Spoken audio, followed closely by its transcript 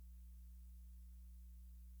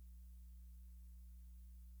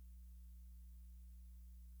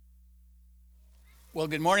Well,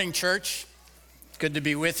 good morning, church. Good to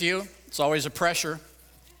be with you. It's always a pressure.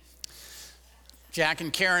 Jack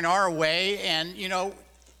and Karen are away, and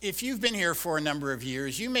if you've been here for a number of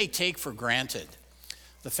years, you may take for granted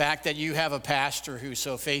the fact that you have a pastor who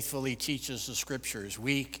so faithfully teaches the scriptures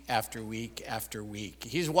week after week after week.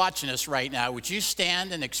 He's watching us right now. Would you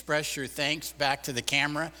stand and express your thanks back to the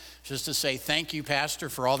camera just to say thank you, Pastor,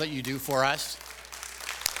 for all that you do for us?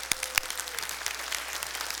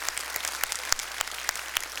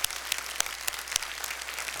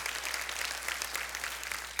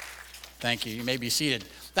 Thank you. You may be seated.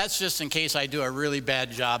 That's just in case I do a really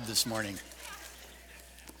bad job this morning.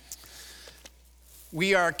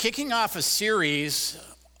 We are kicking off a series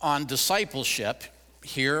on discipleship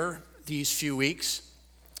here these few weeks.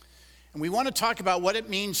 And we want to talk about what it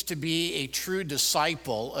means to be a true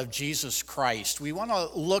disciple of Jesus Christ. We want to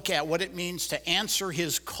look at what it means to answer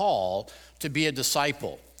his call to be a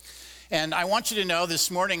disciple. And I want you to know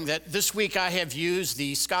this morning that this week I have used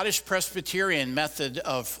the Scottish Presbyterian method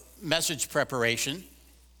of message preparation,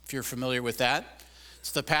 if you're familiar with that.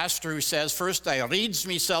 It's the pastor who says, first I reads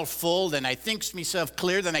myself full, then I thinks myself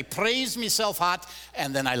clear, then I praise myself hot,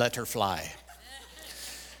 and then I let her fly.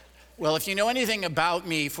 Well, if you know anything about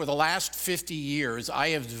me, for the last 50 years, I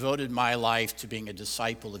have devoted my life to being a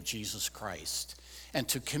disciple of Jesus Christ and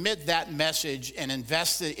to commit that message and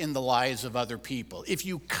invest it in the lives of other people. If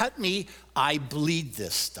you cut me, I bleed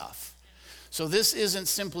this stuff. So this isn't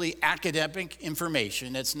simply academic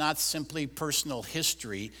information. It's not simply personal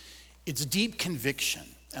history. It's deep conviction,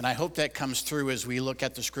 and I hope that comes through as we look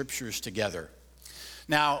at the scriptures together.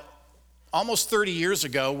 Now, almost 30 years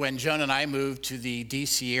ago, when Joan and I moved to the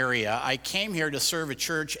D.C. area, I came here to serve a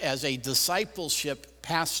church as a discipleship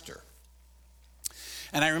pastor.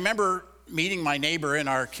 And I remember meeting my neighbor in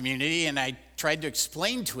our community, and I tried to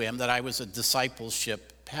explain to him that I was a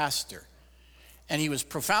discipleship pastor. And he was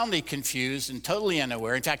profoundly confused and totally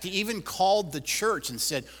unaware. In fact, he even called the church and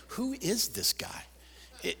said, "Who is this guy?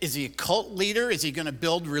 Is he a cult leader? Is he going to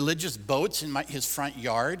build religious boats in his front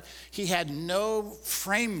yard?" He had no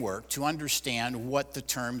framework to understand what the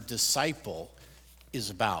term disciple is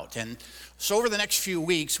about. And so over the next few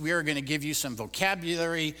weeks, we are going to give you some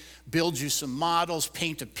vocabulary, build you some models,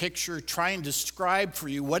 paint a picture, try and describe for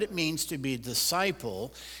you what it means to be a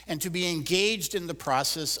disciple and to be engaged in the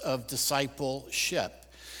process of discipleship.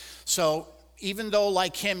 So even though,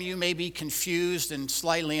 like him, you may be confused and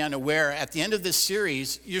slightly unaware, at the end of this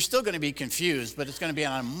series, you're still going to be confused, but it's going to be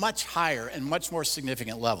on a much higher and much more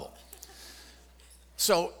significant level.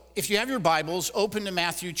 So if you have your Bibles, open to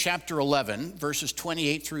Matthew chapter 11, verses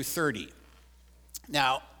 28 through 30.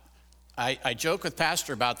 Now, I joke with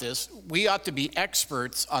Pastor about this. We ought to be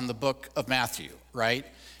experts on the book of Matthew, right?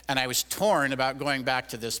 And I was torn about going back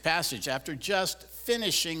to this passage after just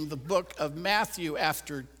finishing the book of Matthew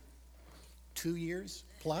after 2 years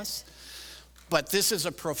plus. But this is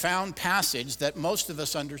a profound passage that most of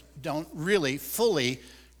us don't really fully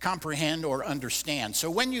comprehend or understand. So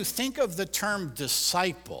when you think of the term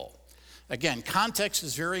disciple, again, context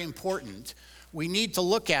is very important. We need to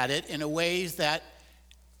look at it in a way that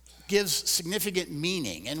gives significant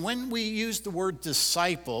meaning. And when we use the word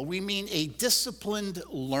disciple, we mean a disciplined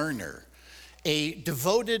learner, a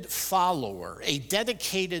devoted follower, a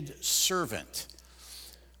dedicated servant.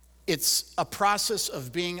 It's a process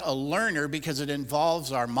of being a learner because it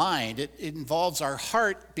involves our mind. It involves our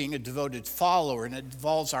heart being a devoted follower, and it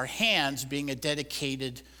involves our hands being a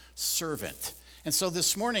dedicated servant. And so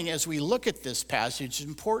this morning, as we look at this passage, it's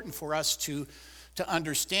important for us to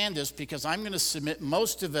understand this because I'm going to submit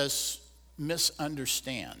most of us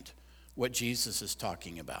misunderstand what Jesus is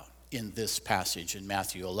talking about in this passage in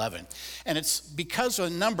Matthew 11. And it's because of a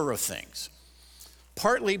number of things.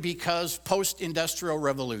 Partly because post-industrial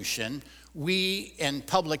revolution, we in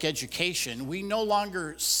public education, we no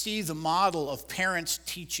longer see the model of parents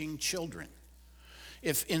teaching children.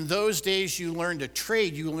 If in those days you learned a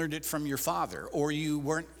trade, you learned it from your father, or you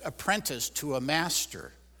weren't apprenticed to a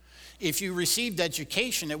master. If you received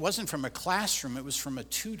education, it wasn't from a classroom, it was from a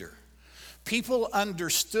tutor. People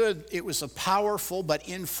understood it was a powerful but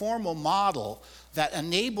informal model that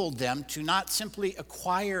enabled them to not simply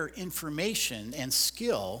acquire information and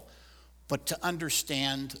skill, but to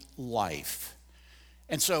understand life.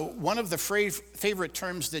 And so one of the favorite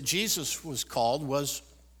terms that Jesus was called was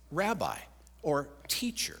rabbi or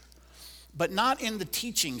teacher, but not in the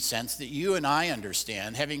teaching sense that you and I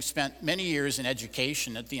understand, having spent many years in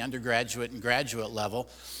education at the undergraduate and graduate level.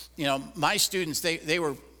 My students, they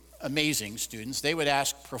were amazing students. They would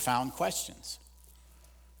ask profound questions.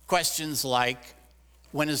 Questions like,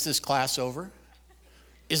 when is this class over?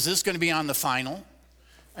 Is this going to be on the final?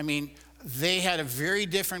 I mean, they had a very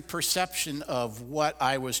different perception of what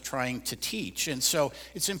I was trying to teach. And so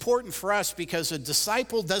it's important for us because a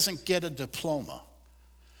disciple doesn't get a diploma.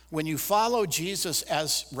 When you follow Jesus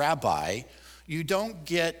as rabbi, you don't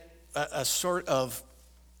get a sort of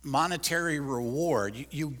monetary reward.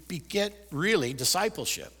 You get really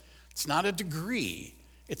discipleship. It's not a degree,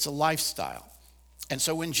 it's a lifestyle. And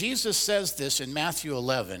so when Jesus says this in Matthew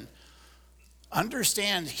 11,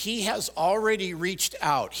 understand he has already reached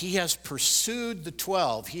out. He has pursued the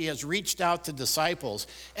 12. He has reached out to disciples,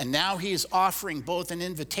 and now he is offering both an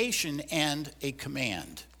invitation and a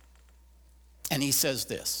command. And he says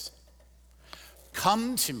this,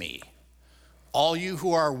 "Come to me, all you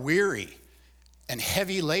who are weary and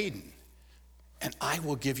heavy laden, and I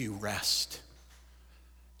will give you rest.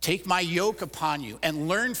 Take my yoke upon you and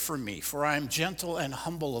learn from me, for I am gentle and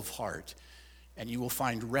humble of heart, and you will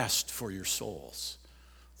find rest for your souls.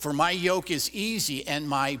 For my yoke is easy and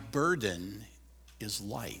my burden is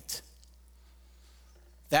light."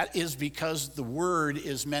 That is because the word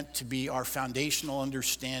is meant to be our foundational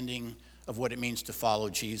understanding of what it means to follow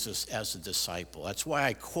Jesus as a disciple. That's why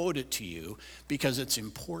I quote it to you, because it's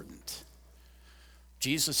important.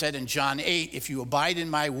 Jesus said in John 8, "If you abide in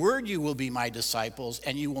my word, you will be my disciples,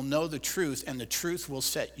 and you will know the truth, and the truth will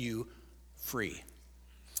set you free."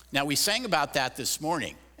 Now, we sang about that this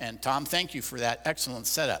morning, and Tom, thank you for that excellent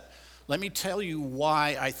setup. Let me tell you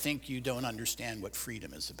why I think you don't understand what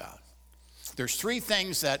freedom is about. There's three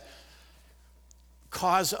things that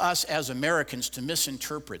cause us as Americans to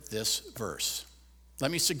misinterpret this verse. Let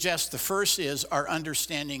me suggest the first is our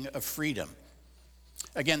understanding of freedom.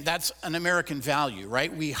 Again, that's an American value,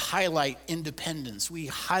 right? We highlight independence. We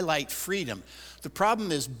highlight freedom. The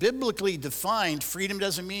problem is, biblically defined, freedom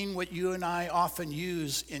doesn't mean what you and I often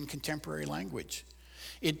use in contemporary language.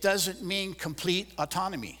 It doesn't mean complete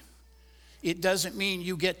autonomy. It doesn't mean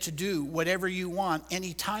you get to do whatever you want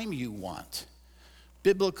anytime you want.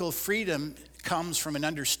 Biblical freedom comes from an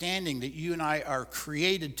understanding that you and I are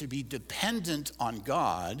created to be dependent on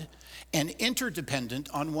God and interdependent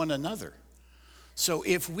on one another. So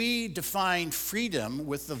if we define freedom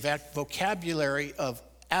with the vocabulary of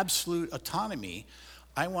absolute autonomy,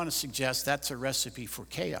 I want to suggest that's a recipe for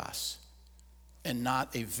chaos and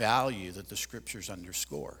not a value that the scriptures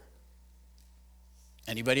underscore.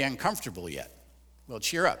 Anybody uncomfortable yet? Well,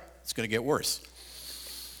 cheer up. It's going to get worse.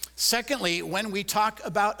 Secondly, when we talk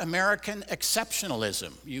about American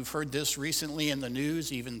exceptionalism, you've heard this recently in the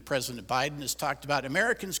news, even President Biden has talked about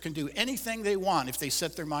Americans can do anything they want if they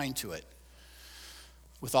set their mind to it.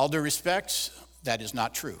 With all due respect, that is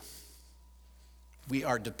not true. We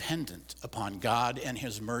are dependent upon God and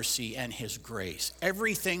his mercy and his grace.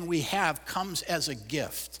 Everything we have comes as a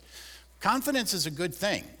gift. Confidence is a good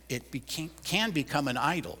thing. It can become an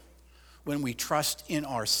idol when we trust in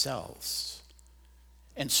ourselves.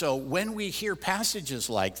 And so when we hear passages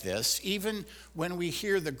like this, even when we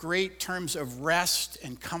hear the great terms of rest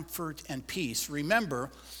and comfort and peace,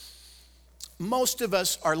 remember, most of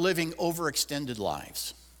us are living overextended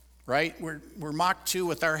lives, right? We're Mach 2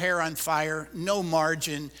 with our hair on fire, no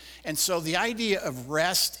margin. And so the idea of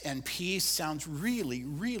rest and peace sounds really,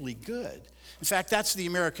 really good. In fact, that's the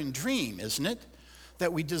American dream, isn't it?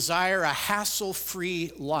 That we desire a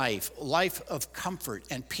hassle-free life, a life of comfort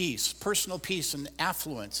and peace. Personal peace and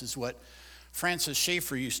affluence is what Francis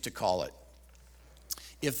Schaeffer used to call it.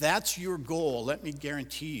 If that's your goal, let me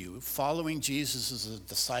guarantee you, following Jesus as a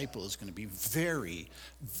disciple is going to be very,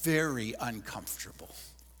 very uncomfortable.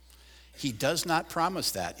 He does not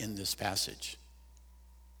promise that in this passage.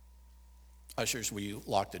 Ushers, will you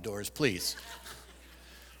lock the doors, please?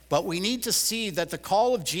 But we need to see that the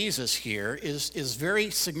call of Jesus here is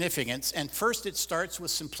very significant. And first, it starts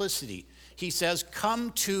with simplicity. He says,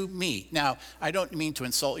 "Come to me." Now, I don't mean to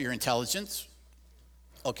insult your intelligence.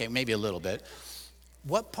 Okay, maybe a little bit.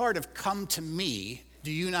 What part of "come to me"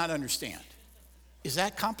 do you not understand? Is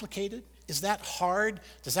that complicated? Is that hard?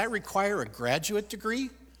 Does that require a graduate degree?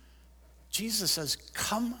 Jesus says,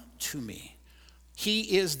 "Come to me."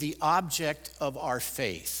 He is the object of our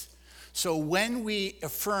faith. So when we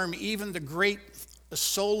affirm even the great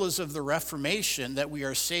solas of the Reformation that we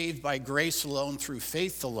are saved by grace alone through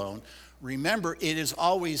faith alone, remember it is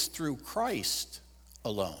always through Christ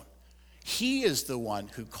alone. He is the one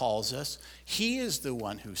who calls us. He is the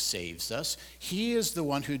one who saves us. He is the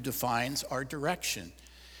one who defines our direction.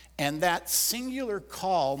 And that singular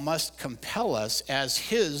call must compel us as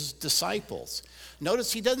his disciples.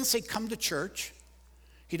 Notice he doesn't say come to church.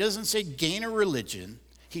 He doesn't say gain a religion.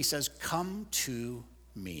 He says come to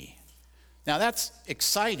me. Now that's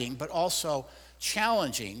exciting, but also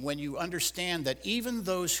challenging when you understand that even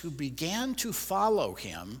those who began to follow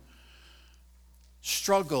him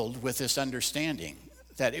struggled with this understanding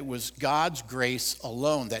that it was God's grace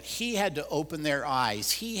alone, that he had to open their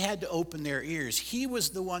eyes, he had to open their ears. He was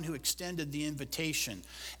the one who extended the invitation.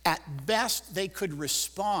 At best, they could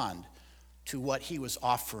respond to what he was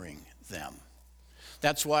offering them.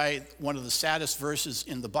 That's why one of the saddest verses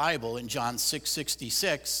in the Bible, in John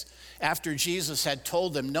 6:66, after Jesus had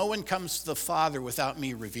told them, "No one comes to the Father without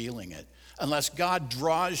me revealing it. Unless God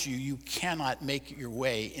draws you, you cannot make your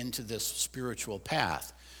way into this spiritual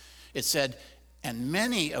path." It said, "And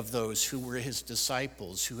many of those who were his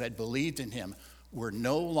disciples, who had believed in him, were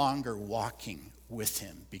no longer walking with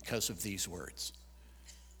him because of these words."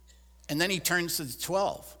 And then he turns to the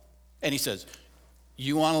 12 and he says,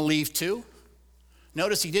 "You want to leave too?"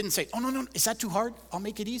 Notice he didn't say, "Oh, no, is that too hard? I'll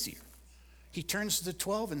make it easier." He turns to the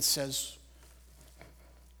 12 and says,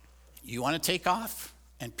 "You want to take off?"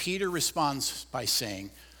 And Peter responds by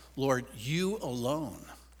saying, "Lord, you alone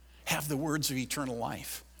have the words of eternal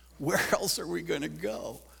life. Where else are we going to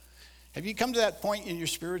go?" Have you come to that point in your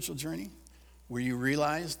spiritual journey where you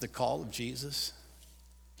realize the call of Jesus?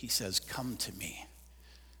 He says, "Come to me.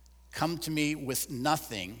 Come to me with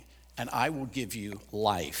nothing, and I will give you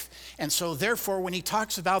life." And so therefore, when he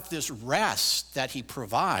talks about this rest that he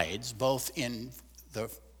provides, both in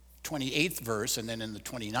the 28th verse and then in the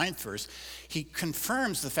 29th verse, he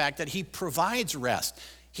confirms the fact that he provides rest.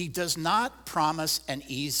 He does not promise an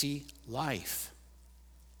easy life.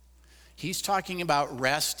 He's talking about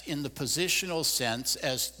rest in the positional sense,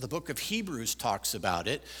 as the book of Hebrews talks about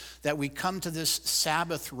it, that we come to this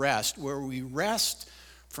Sabbath rest where we rest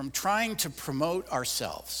from trying to promote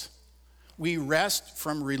ourselves. We rest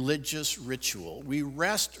from religious ritual. We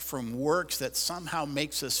rest from works that somehow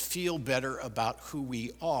makes us feel better about who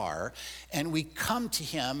we are. And we come to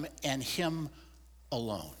him and him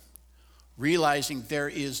alone, realizing there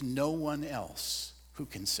is no one else who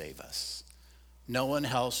can save us, no one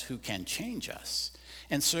else who can change us.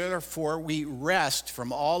 And so therefore we rest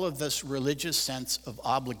from all of this religious sense of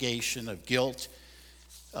obligation, of guilt,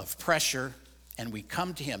 of pressure, and we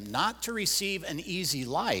come to him not to receive an easy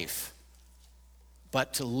life,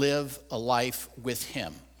 but to live a life with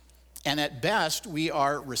him. And at best, we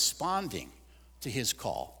are responding to his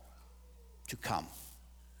call to come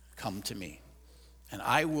to me. And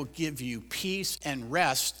I will give you peace and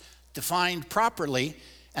rest defined properly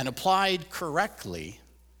and applied correctly.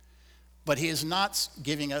 But he is not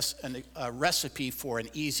giving us a recipe for an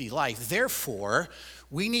easy life. Therefore,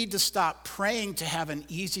 we need to stop praying to have an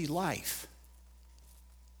easy life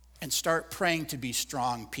and start praying to be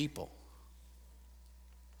strong people.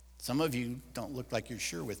 Some of you don't look like you're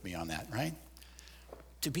sure with me on that, right?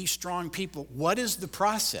 To be strong people, what is the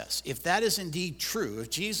process? If that is indeed true,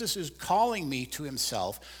 if Jesus is calling me to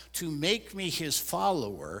himself to make me his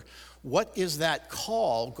follower, what is that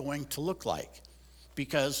call going to look like?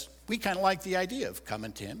 Because we kind of like the idea of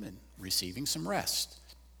coming to him and receiving some rest.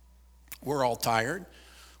 We're all tired.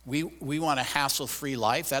 We want a hassle-free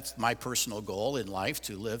life. That's my personal goal in life,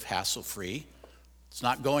 to live hassle-free. It's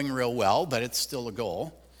not going real well, but it's still a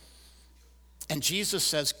goal. And Jesus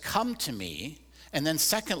says, "Come to me." And then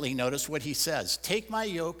secondly, notice what he says, "Take my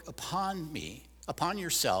yoke upon me, upon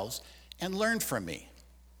yourselves, and learn from me."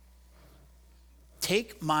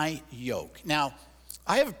 Take my yoke. Now,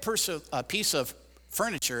 I have a piece of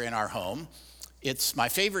furniture in our home. It's my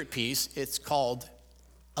favorite piece. It's called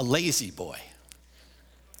a lazy boy.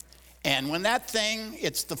 And when that thing,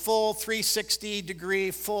 it's the full 360-degree,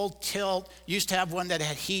 full tilt. Used to have one that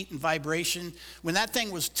had heat and vibration. When that thing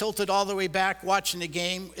was tilted all the way back watching the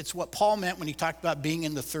game, it's what Paul meant when he talked about being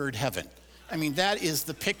in the third heaven. I mean, that is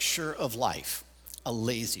the picture of life, a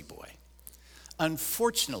lazy boy.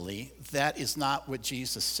 Unfortunately, that is not what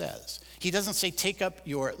Jesus says. He doesn't say, "Take up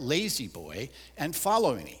your lazy boy and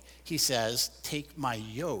follow me." He says, "Take my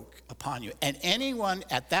yoke upon you." And anyone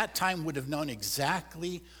at that time would have known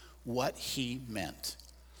exactly what he meant.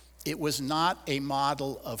 It was not a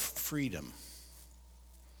model of freedom.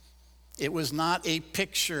 It was not a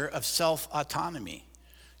picture of self-autonomy.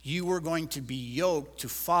 You were going to be yoked to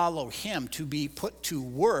follow him, to be put to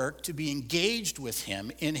work, to be engaged with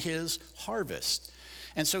him in his harvest.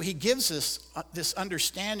 And so he gives us this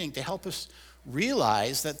understanding to help us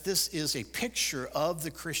realize that this is a picture of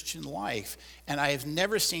the Christian life. And I have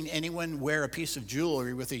never seen anyone wear a piece of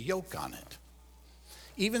jewelry with a yoke on it.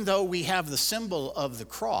 Even though we have the symbol of the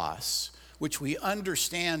cross, which we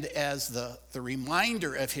understand as the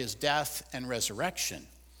reminder of his death and resurrection,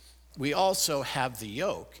 we also have the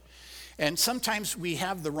yoke. And sometimes we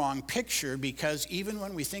have the wrong picture, because even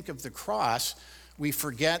when we think of the cross, we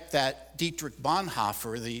forget that Dietrich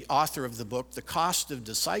Bonhoeffer, the author of the book, The Cost of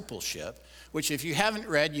Discipleship, which if you haven't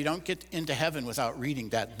read, you don't get into heaven without reading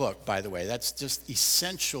that book, by the way. That's just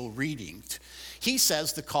essential reading. He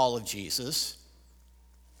says the call of Jesus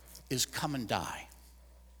is come and die.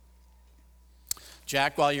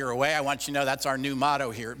 Jack, while you're away, I want you to know that's our new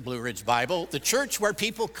motto here at Blue Ridge Bible, the church where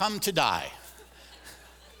people come to die.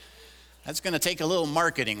 That's going to take a little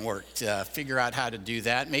marketing work to figure out how to do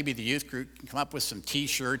that. Maybe the youth group can come up with some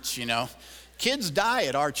t-shirts, Kids die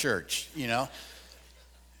at our church,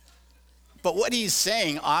 But what he's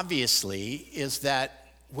saying, obviously, is that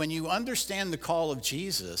when you understand the call of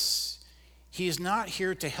Jesus, he is not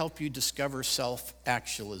here to help you discover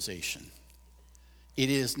self-actualization.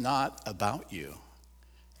 It is not about you.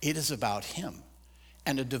 It is about him.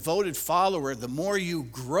 And a devoted follower, the more you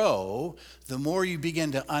grow, the more you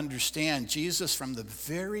begin to understand Jesus from the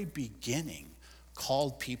very beginning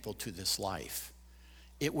called people to this life.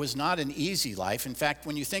 It was not an easy life. In fact,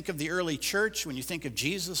 when you think of the early church, when you think of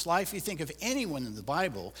Jesus' life, you think of anyone in the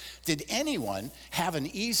Bible. Did anyone have an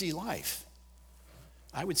easy life?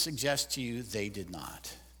 I would suggest to you they did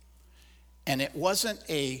not. And it wasn't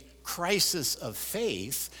a crisis of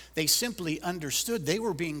faith. They simply understood they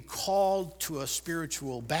were being called to a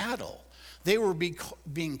spiritual battle. They were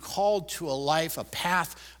being called to a life, a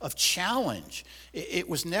path of challenge. It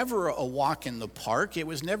was never a walk in the park. It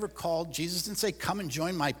was never called, Jesus didn't say, come and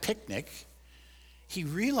join my picnic. He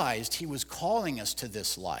realized he was calling us to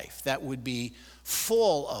this life that would be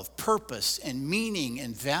full of purpose and meaning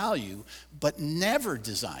and value, but never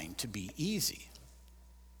designed to be easy.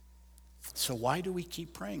 So why do we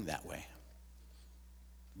keep praying that way?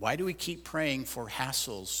 Why do we keep praying for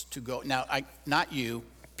hassles to go? Now, not you,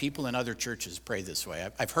 people in other churches pray this way.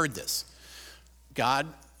 I've heard this. God,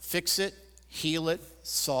 fix it, heal it,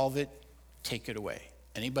 solve it, take it away.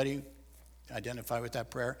 Anybody identify with that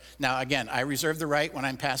prayer? Now, again, I reserve the right when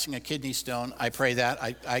I'm passing a kidney stone. I pray that.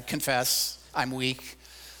 I confess I'm weak.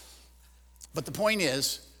 But the point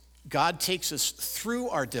is, God takes us through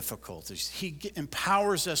our difficulties. He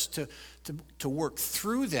empowers us to work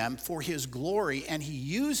through them for his glory, and he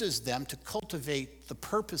uses them to cultivate the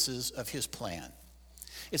purposes of his plan.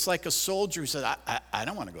 It's like a soldier who says, I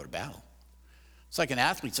don't want to go to battle. It's like an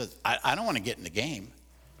athlete says, I don't want to get in the game.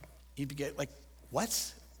 You'd be like,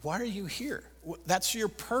 what? Why are you here? That's your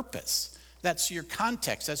purpose. That's your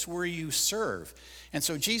context. That's where you serve. And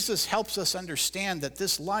so Jesus helps us understand that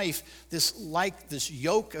this life, this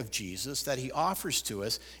yoke of Jesus that he offers to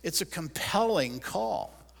us, it's a compelling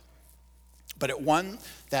call. But it one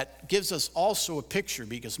that gives us also a picture,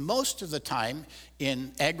 because most of the time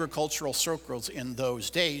in agricultural circles in those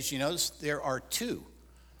days, you notice there are two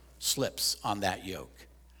slips on that yoke.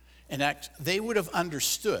 And that they would have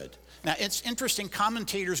understood. Now, it's interesting,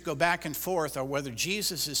 commentators go back and forth on whether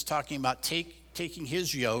Jesus is talking about taking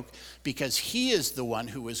his yoke because he is the one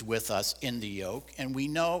who is with us in the yoke. And we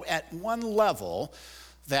know at one level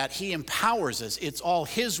that he empowers us. It's all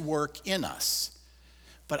his work in us.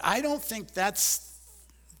 But I don't think that's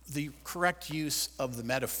the correct use of the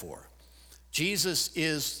metaphor. Jesus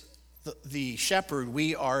is the shepherd,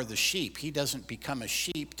 we are the sheep. He doesn't become a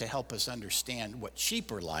sheep to help us understand what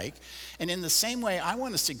sheep are like. And in the same way, I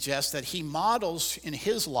want to suggest that he models in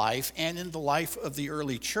his life and in the life of the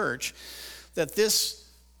early church that this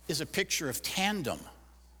is a picture of tandem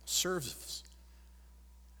service.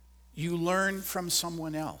 You learn from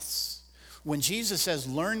someone else. When Jesus says,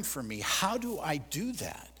 learn from me, how do I do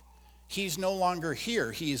that? He's no longer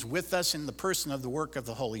here. He is with us in the person of the work of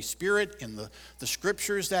the Holy Spirit, in the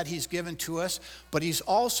scriptures that he's given to us, but he's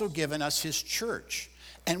also given us his church.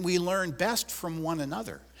 And we learn best from one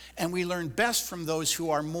another. And we learn best from those who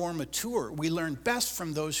are more mature. We learn best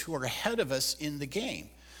from those who are ahead of us in the game.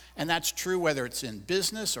 And that's true whether it's in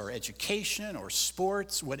business or education or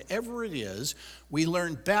sports, whatever it is, we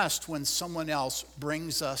learn best when someone else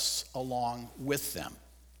brings us along with them.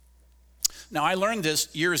 Now, I learned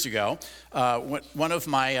this years ago. One of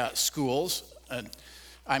my schools,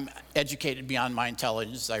 I'm educated beyond my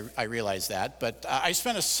intelligence, I realize that, but I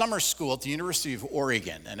spent a summer school at the University of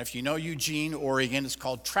Oregon. And if you know Eugene, Oregon, it's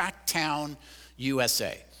called Tracktown,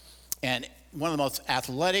 USA. And one of the most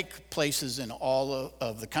athletic places in all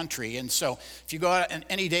of the country. And so if you go out and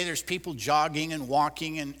any day, there's people jogging and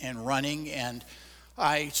walking and running. And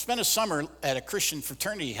I spent a summer at a Christian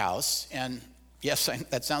fraternity house, and yes,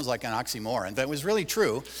 that sounds like an oxymoron, but it was really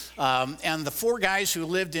true. And the four guys who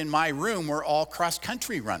lived in my room were all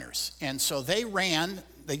cross-country runners. And so they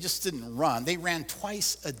just didn't run. They ran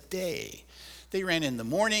twice a day. They ran in the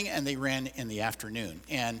morning and they ran in the afternoon.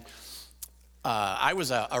 And I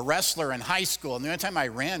was a wrestler in high school, and the only time I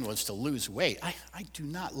ran was to lose weight. I do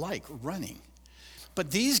not like running. But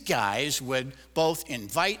these guys would both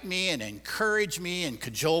invite me and encourage me and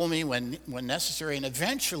cajole me when necessary, and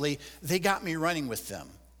eventually they got me running with them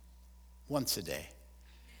once a day.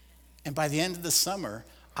 And by the end of the summer,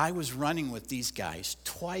 I was running with these guys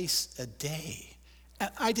twice a day. And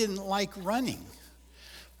I didn't like running,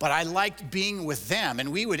 but I liked being with them.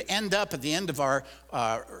 And we would end up at the end of our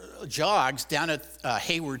jogs down at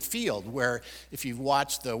Hayward Field, where if you've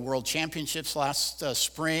watched the World Championships last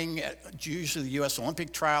spring, usually the U.S.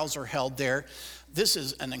 Olympic trials are held there. This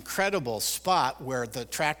is an incredible spot where the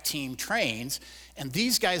track team trains. And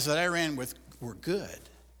these guys that I ran with were good.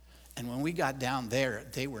 And when we got down there,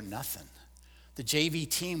 they were nothing. The JV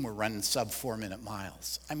team were running sub 4-minute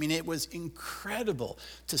miles. I mean, it was incredible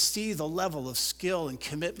to see the level of skill and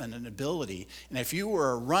commitment and ability. And if you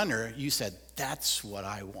were a runner, you said, that's what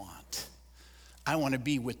I want. I want to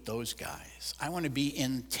be with those guys. I want to be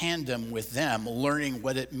in tandem with them, learning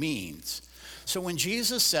what it means. So when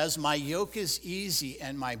Jesus says, my yoke is easy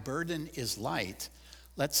and my burden is light,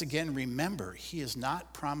 let's again remember, he is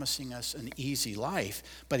not promising us an easy life,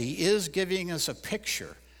 but he is giving us a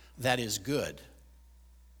picture that is good.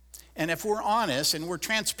 And if we're honest and we're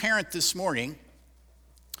transparent this morning,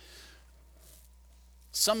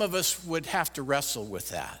 some of us would have to wrestle with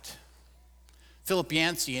that. Philip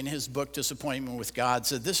Yancey, in his book, Disappointment with God,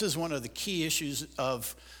 said this is one of the key issues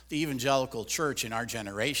of the evangelical church in our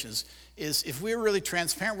generations, is if we're really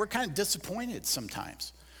transparent, we're kind of disappointed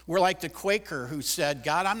sometimes. We're like the Quaker who said,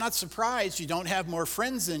 God, I'm not surprised you don't have more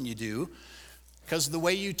friends than you do because of the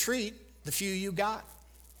way you treat the few you got.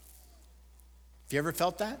 Have you ever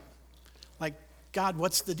felt that? Like, God,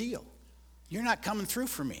 what's the deal? You're not coming through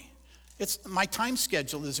for me. My time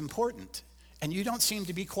schedule is important, and you don't seem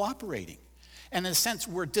to be cooperating. And in a sense,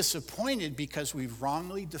 we're disappointed because we've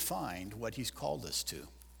wrongly defined what he's called us to.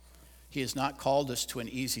 He has not called us to an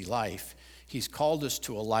easy life. He's called us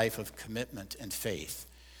to a life of commitment and faith.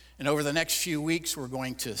 And over the next few weeks, we're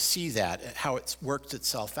going to see that, how it's worked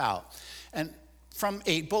itself out. And from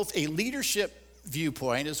both a leadership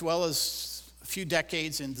viewpoint as well as a few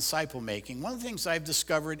decades in disciple making, one of the things I've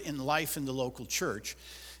discovered in life in the local church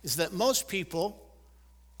is that most people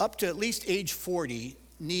up to at least age 40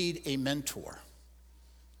 need a mentor.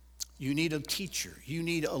 You need a teacher. You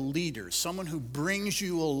need a leader, someone who brings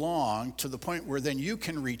you along to the point where then you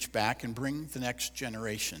can reach back and bring the next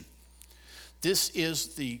generation. This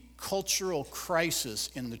is the cultural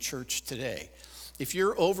crisis in the church today. If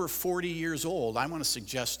you're over 40 years old, I want to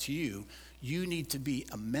suggest to you, you need to be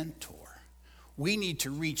a mentor. We need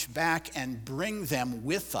to reach back and bring them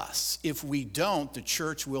with us. If we don't, the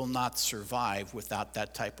church will not survive without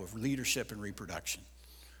that type of leadership and reproduction.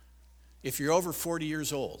 If you're over 40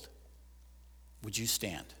 years old, would you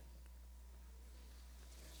stand?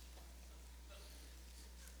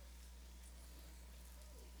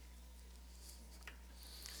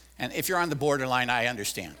 And if you're on the borderline, I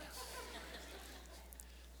understand.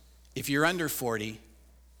 If you're under 40,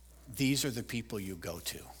 these are the people you go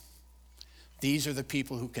to. These are the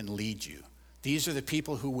people who can lead you. These are the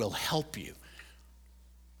people who will help you.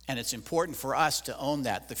 And it's important for us to own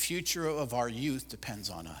that. The future of our youth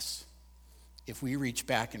depends on us. If we reach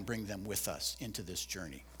back and bring them with us into this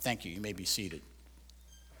journey. Thank you. You may be seated.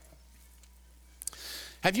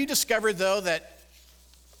 Have you discovered, though, that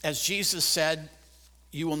as Jesus said,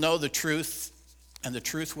 you will know the truth, and the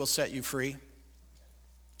truth will set you free?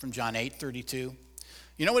 From John 8:32.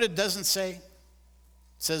 You know what it doesn't say? It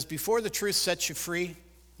says, before the truth sets you free,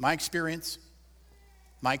 my experience,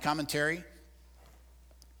 my commentary,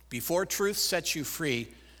 before truth sets you free,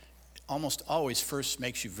 it almost always first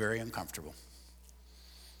makes you very uncomfortable.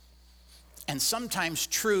 And sometimes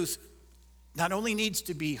truth not only needs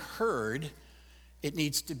to be heard, it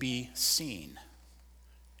needs to be seen.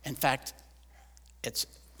 In fact, it's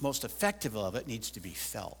most effective of it needs to be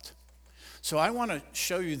felt. So I want to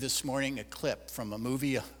show you this morning a clip from a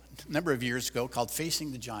movie a number of years ago called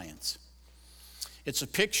Facing the Giants. It's a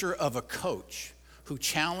picture of a coach who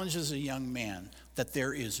challenges a young man that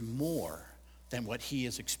there is more than what he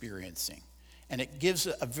is experiencing. And it gives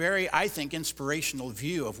a very, I think, inspirational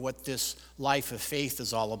view of what this life of faith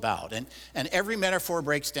is all about. And every metaphor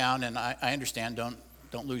breaks down, and I understand,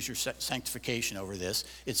 don't lose your sanctification over this.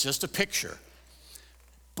 It's just a picture.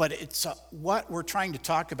 But it's what we're trying to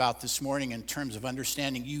talk about this morning in terms of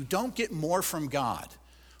understanding. You don't get more from God.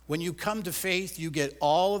 When you come to faith, you get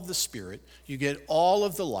all of the Spirit, you get all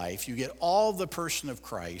of the life, you get all of the person of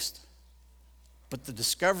Christ. But the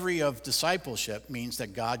discovery of discipleship means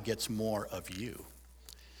that God gets more of you.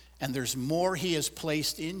 And there's more he has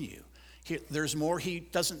placed in you. There's more he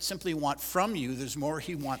doesn't simply want from you, there's more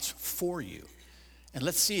he wants for you. And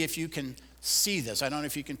let's see if you can see this. I don't know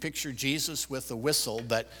if you can picture Jesus with a whistle,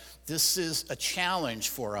 but this is a challenge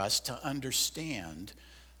for us to understand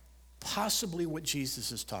possibly what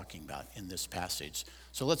Jesus is talking about in this passage.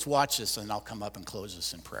 So let's watch this, and I'll come up and close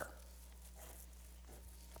this in prayer.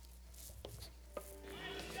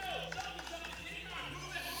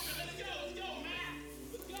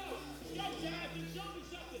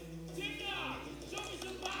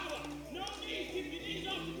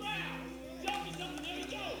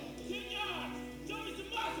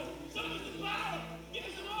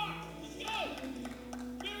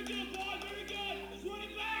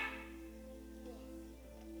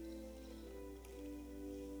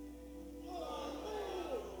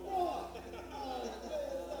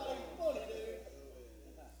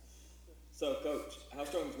 So, Coach, how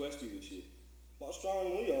strong is Westview this year? A lot stronger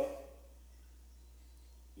than we are.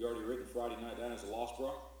 You already written Friday night down as a loss,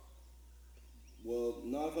 bro? Well,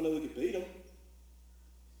 not if I know we could beat them.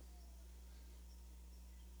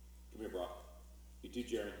 Come here, bro. You too,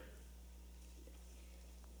 Jeremy.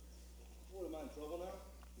 What, am I in trouble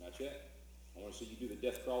now? Not yet. I want to see you do the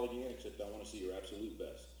death crawl again, except I want to see your absolute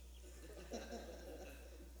best.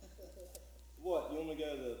 What, you want me to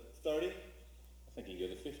go to the 30? I think you can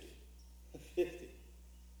go to 50. 50.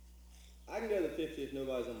 I can go to the 50 if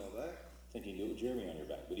nobody's on my back. I think you can do it with Jeremy on your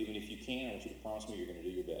back. But even if you can, I want you to promise me you're going to do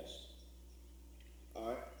your best. All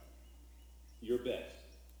right. Your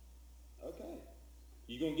best. Okay.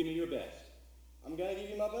 You going to give me your best? I'm going to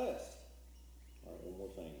give you my best. All right, one more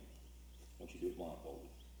thing. I want you to do it blindfolded.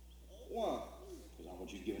 Why? Because I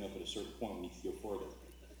want you giving up at a certain point when you go further.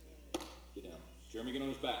 Get down. Jeremy, get on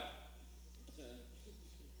his back.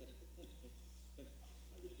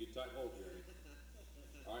 Get a tight hold, Jeremy.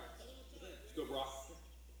 All right. Let's go, Brock.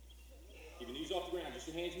 Keep your knees off the ground. Just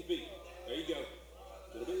your hands and feet. There you go.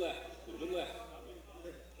 A little bit left. A little bit left.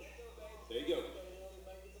 There you go.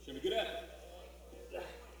 Show me good effort.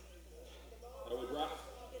 That way, Brock.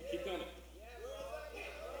 Keep coming.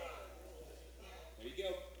 There you go.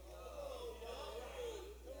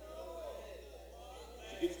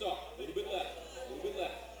 It's a good start. A little bit left. A little bit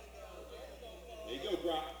left. There you go,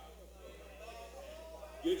 Brock.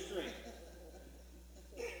 Good strength.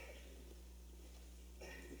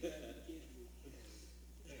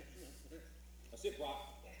 That's it, Brock.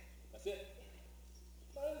 That's it.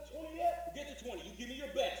 Not at the 20 yet? Forget the 20. You give me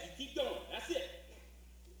your best. You keep going. That's it.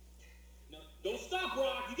 No, don't stop,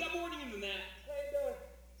 Brock. You got more in you than that. I ain't done.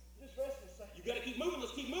 Just resting a second. You got to keep moving.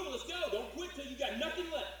 Let's keep moving. Let's go. Don't quit till you got nothing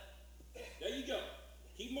left. There you go.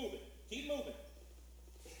 Keep moving. Keep moving.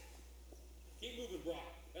 Keep moving, Brock.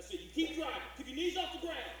 That's it. You keep driving. Keep your knees off the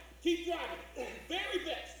ground. Keep driving. Your very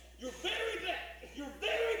best. Your very best. Your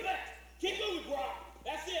very best. Keep moving, Brock.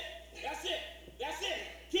 That's it. That's it. That's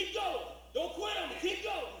it. Keep going. Don't quit on me. Keep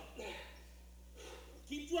going.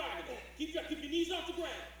 Keep driving. Keep driving. Keep your knees off the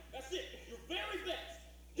ground. That's it. Your very best.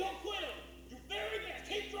 Don't quit on me. Your very best.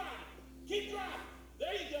 Keep driving. Keep driving.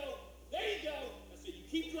 There you go. There you go. That's it. You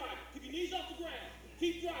keep driving. Keep your knees off the ground.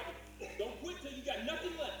 Keep driving. Don't quit till you got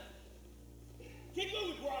nothing left. Keep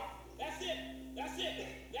moving, Brock. That's it. That's it.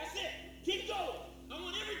 That's it. Keep going. I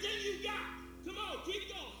want everything you got. Come on,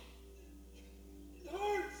 keep going. It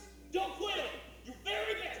hurts. Don't quit it. Your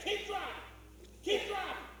very best. Keep driving. Keep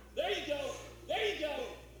driving. There you go. There you go.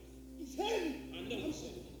 He's heavy. I know he's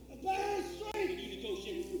heavy. I'm bad strength. You need to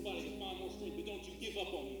negotiate with your body to find more strength, but don't you give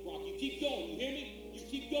up on me, Brock. You keep going. You hear me? You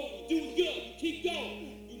keep going. You're doing good. You keep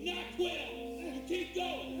going. Do not quit on me. You keep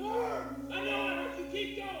going.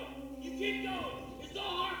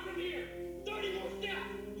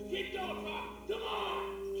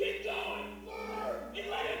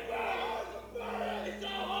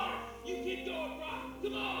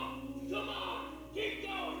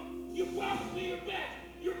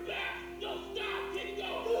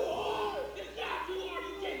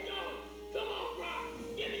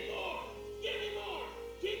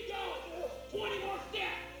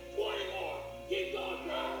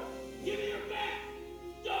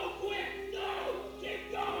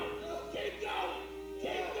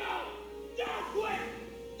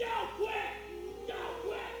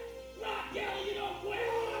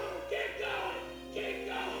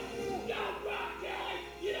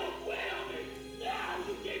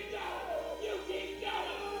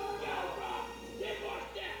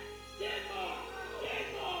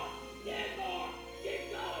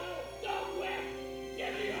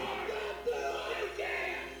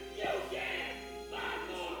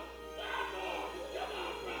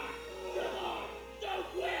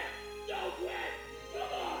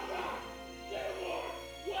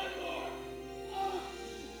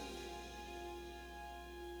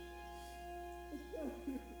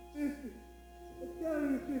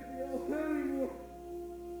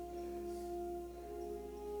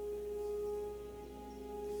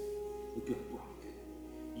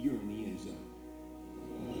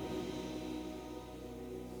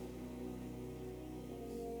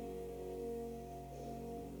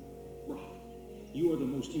 You are the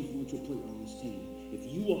most influential player on this team. If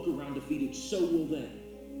you walk around defeated, so will they.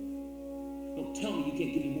 Don't tell me you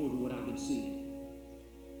can't give me more than what I've been seeing.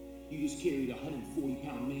 You just carried a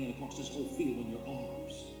 140-pound man across this whole field in your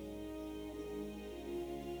arms.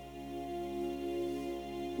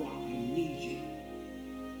 Brock, I need you.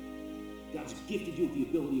 God's gifted you with the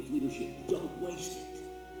ability of leadership. Don't waste it.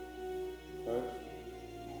 Coach?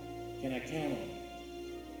 Can I count on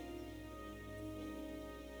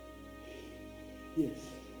you? Yes.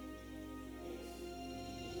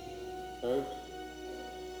 Coach?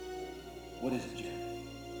 What is it, Jerry?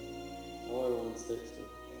 I weigh 160.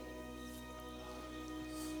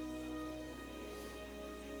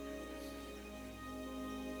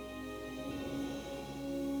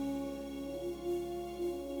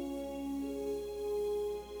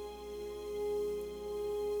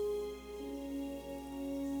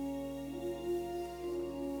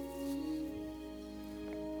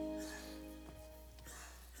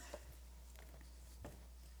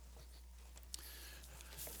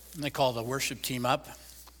 And they call the worship team up.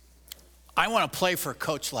 I want to play for a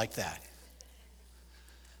coach like that.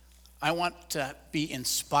 I want to be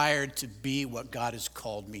inspired to be what God has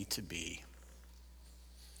called me to be.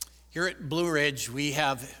 Here at Blue Ridge, we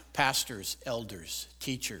have pastors, elders,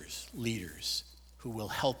 teachers, leaders who will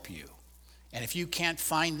help you. And if you can't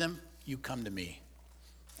find them, you come to me,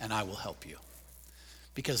 and I will help you.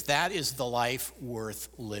 Because that is the life worth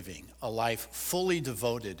living, a life fully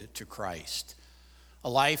devoted to Christ. A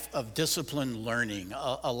life of disciplined learning,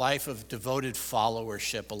 a life of devoted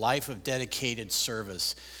followership, a life of dedicated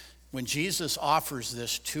service. When Jesus offers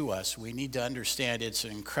this to us, we need to understand it's an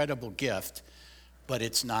incredible gift, but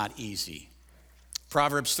it's not easy.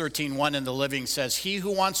 Proverbs 13:1 in the Living says, "He who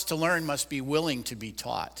wants to learn must be willing to be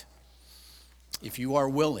taught." If you are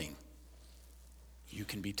willing, you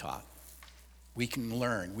can be taught. We can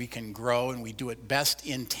learn, we can grow, and we do it best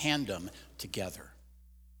in tandem together.